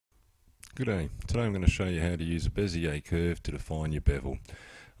G'day, today I'm going to show you how to use a Bezier curve to define your bevel.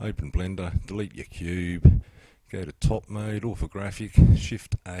 Open Blender, delete your cube, go to top mode, orthographic,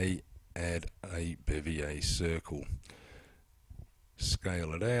 shift A, add a Bezier circle.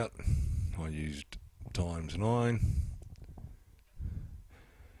 Scale it out, I used ×9,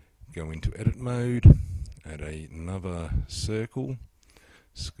 go into edit mode, add another circle,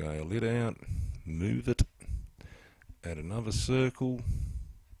 scale it out, move it, add another circle,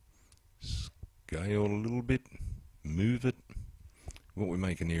 scale a little bit, move it. What we're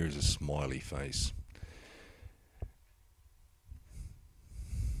making here is a smiley face.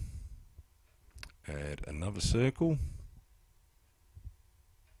 Add another circle.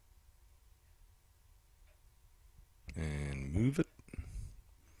 And move it.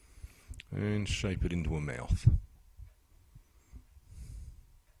 And shape it into a mouth.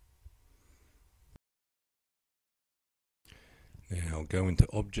 Now go into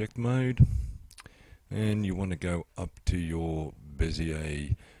object mode. And you want to go up to your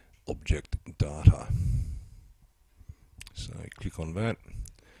Bezier object data. So click on that,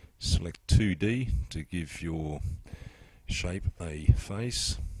 select 2D to give your shape a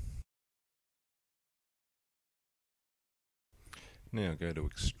face. Now go to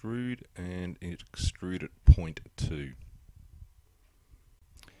extrude and extrude at 0.2.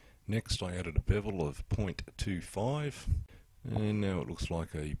 Next I added a bevel of 0.25. And now it looks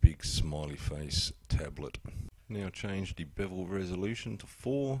like a big smiley face tablet. Now change the bevel resolution to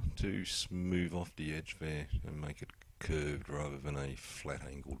 4 to smooth off the edge there and make it curved rather than a flat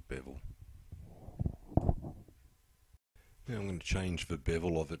angled bevel. Now I'm going to change the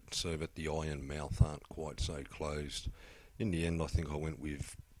bevel of it so that the eye and mouth aren't quite so closed. In the end I think I went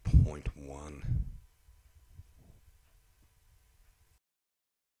with 0.1.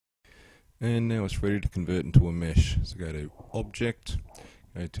 And now it's ready to convert into a mesh. So go to Object,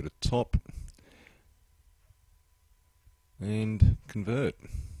 go to the top, and convert.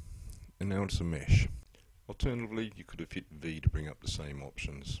 And now it's a mesh. Alternatively, you could have hit V to bring up the same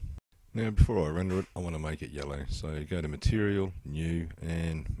options. Now before I render it, I want to make it yellow. So go to Material, New,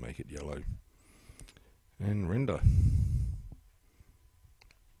 and make it yellow. And render.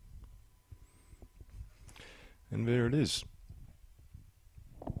 And there it is.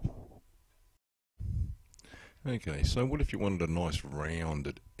 Okay, so what if you wanted a nice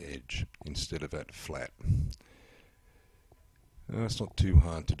rounded edge instead of that flat? That's not too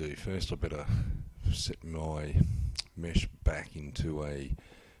hard to do. First I better set my mesh back into a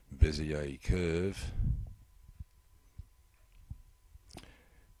Bezier curve.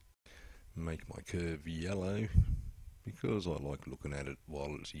 Make my curve yellow because I like looking at it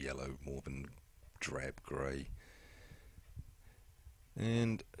while it's yellow more than drab grey.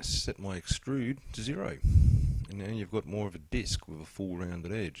 And set my extrude to 0. And now you've got more of a disc with a full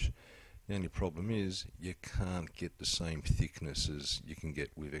rounded edge. The only problem is you can't get the same thickness as you can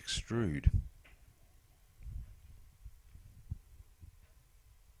get with extrude.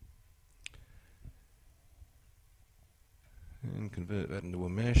 And convert that into a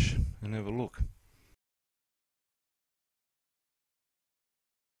mesh and have a look.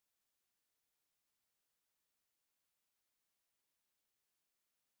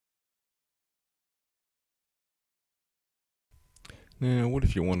 Now, what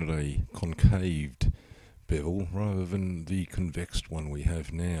if you wanted a concaved bevel rather than the convexed one we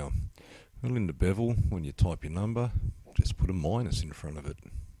have now? Well, in the bevel, when you type your number, just put a minus in front of it.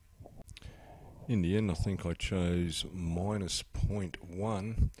 In the end, I think I chose minus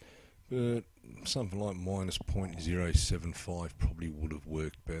 0.1, but something like minus 0.075 probably would have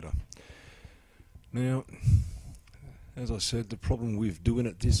worked better. Now, as I said, the problem with doing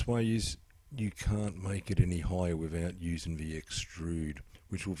it this way is you can't make it any higher without using the extrude,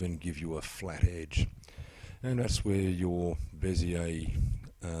 which will then give you a flat edge. And that's where your Bezier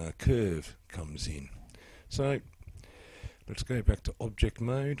curve comes in. So let's go back to object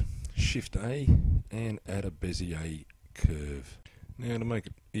mode, shift A, and add a Bezier curve. Now to make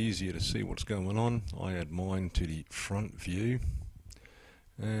it easier to see what's going on, I add mine to the front view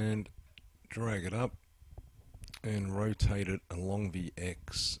and drag it up and rotate it along the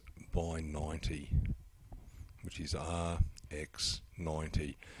X by 90, which is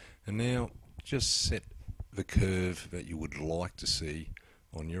RX90. And now just set the curve that you would like to see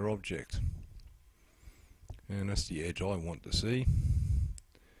on your object. And that's the edge I want to see.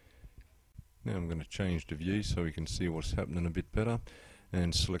 Now I'm going to change the view so we can see what's happening a bit better,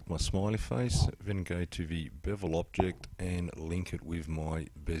 and select my smiley face, then go to the bevel object and link it with my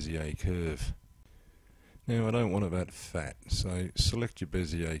Bezier curve. Now I don't want it that fat, so select your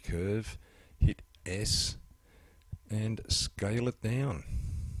Bezier curve, hit S and scale it down.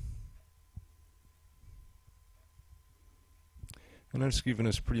 And that's given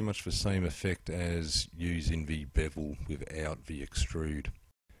us pretty much the same effect as using the bevel without the extrude.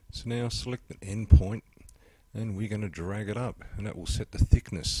 So now select an endpoint and we're going to drag it up, and that will set the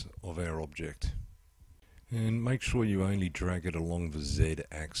thickness of our object. And make sure you only drag it along the Z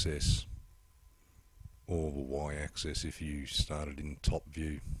axis or the Y axis if you started in top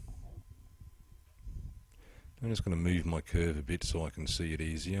view. I'm just going to move my curve a bit so I can see it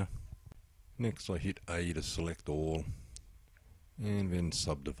easier. Next I hit A to select all and then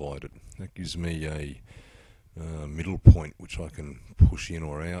subdivide it. That gives me a middle point which I can push in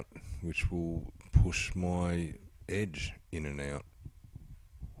or out, which will push my edge in and out.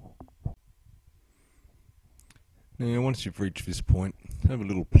 Now once you've reached this point, have a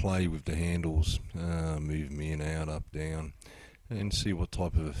little play with the handles, move them in, out, up, down, and see what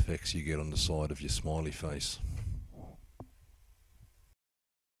type of effects you get on the side of your smiley face.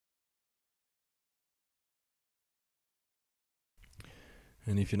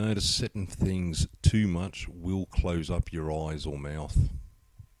 And if you notice, setting things too much will close up your eyes or mouth,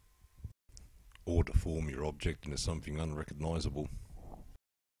 or deform your object into something unrecognisable.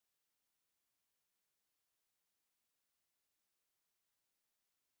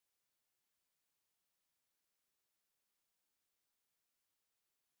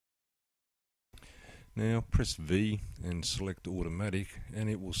 Now press V and select automatic, and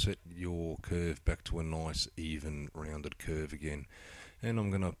it will set your curve back to a nice even rounded curve again. And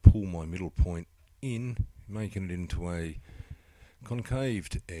I'm going to pull my middle point in, making it into a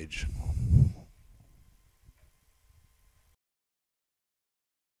concaved edge.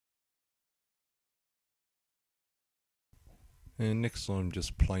 And next I'm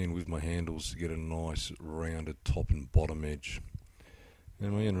just playing with my handles to get a nice rounded top and bottom edge.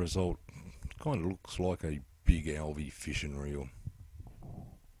 And my end result kind of looks like a big algae fishing reel.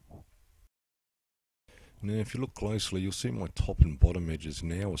 Now if you look closely, you'll see my top and bottom edges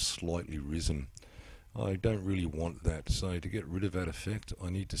now are slightly risen. I don't really want that, so to get rid of that effect I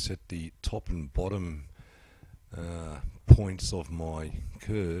need to set the top and bottom points of my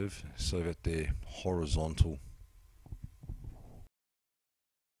curve so that they're horizontal.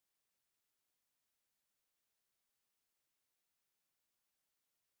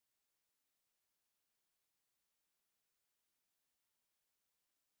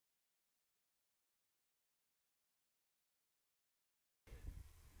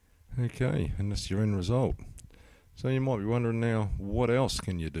 Okay, and that's your end result. So you might be wondering now, what else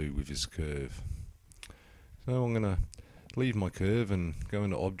can you do with this curve? So I'm going to leave my curve and go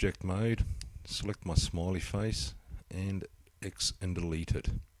into object mode, select my smiley face and X and delete it.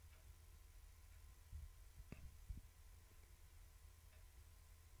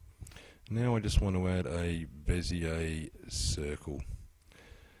 Now I just want to add a Bezier circle.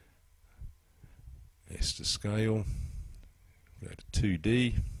 S to scale, go to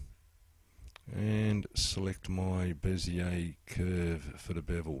 2D and select my Bezier curve for the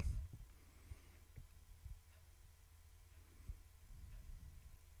bevel.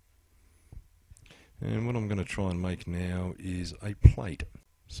 And what I'm going to try and make now is a plate.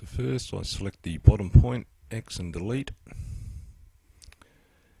 So first I select the bottom point, X and delete,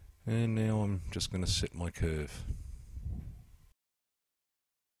 and now I'm just going to set my curve.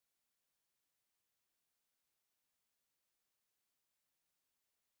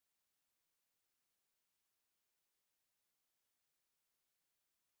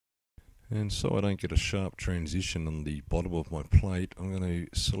 And so I don't get a sharp transition on the bottom of my plate, I'm going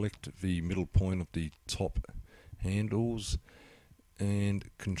to select the middle point of the top handles and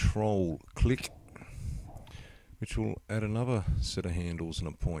control click, which will add another set of handles and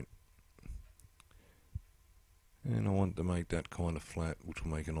a point. And I want to make that kind of flat, which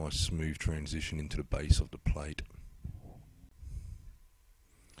will make a nice smooth transition into the base of the plate.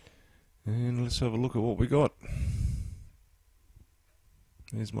 And let's have a look at what we got.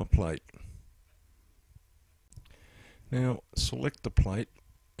 There's my plate. Now select the plate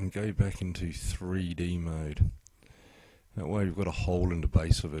and go back into 3D mode. That way we've got a hole in the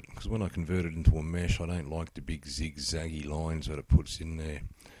base of it, because when I convert it into a mesh I don't like the big zigzaggy lines that it puts in there.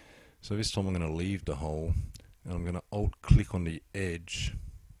 So this time I'm going to leave the hole and I'm going to alt click on the edge,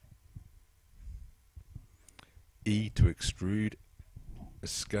 E to extrude,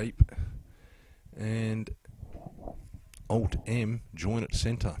 escape, and Alt M, join at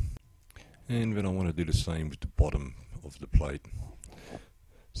center. And then I want to do the same with the bottom of the plate.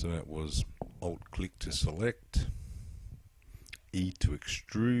 So that was Alt click to select, E to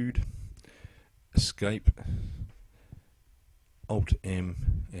extrude, escape, Alt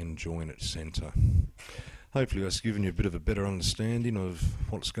M and join at center. Hopefully that's given you a bit of a better understanding of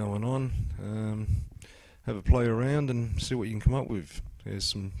what's going on. have a play around and see what you can come up with. There's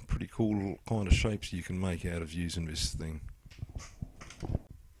some pretty cool kind of shapes you can make out of using this thing.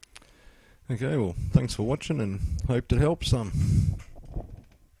 Okay, well, thanks for watching and hope to help some.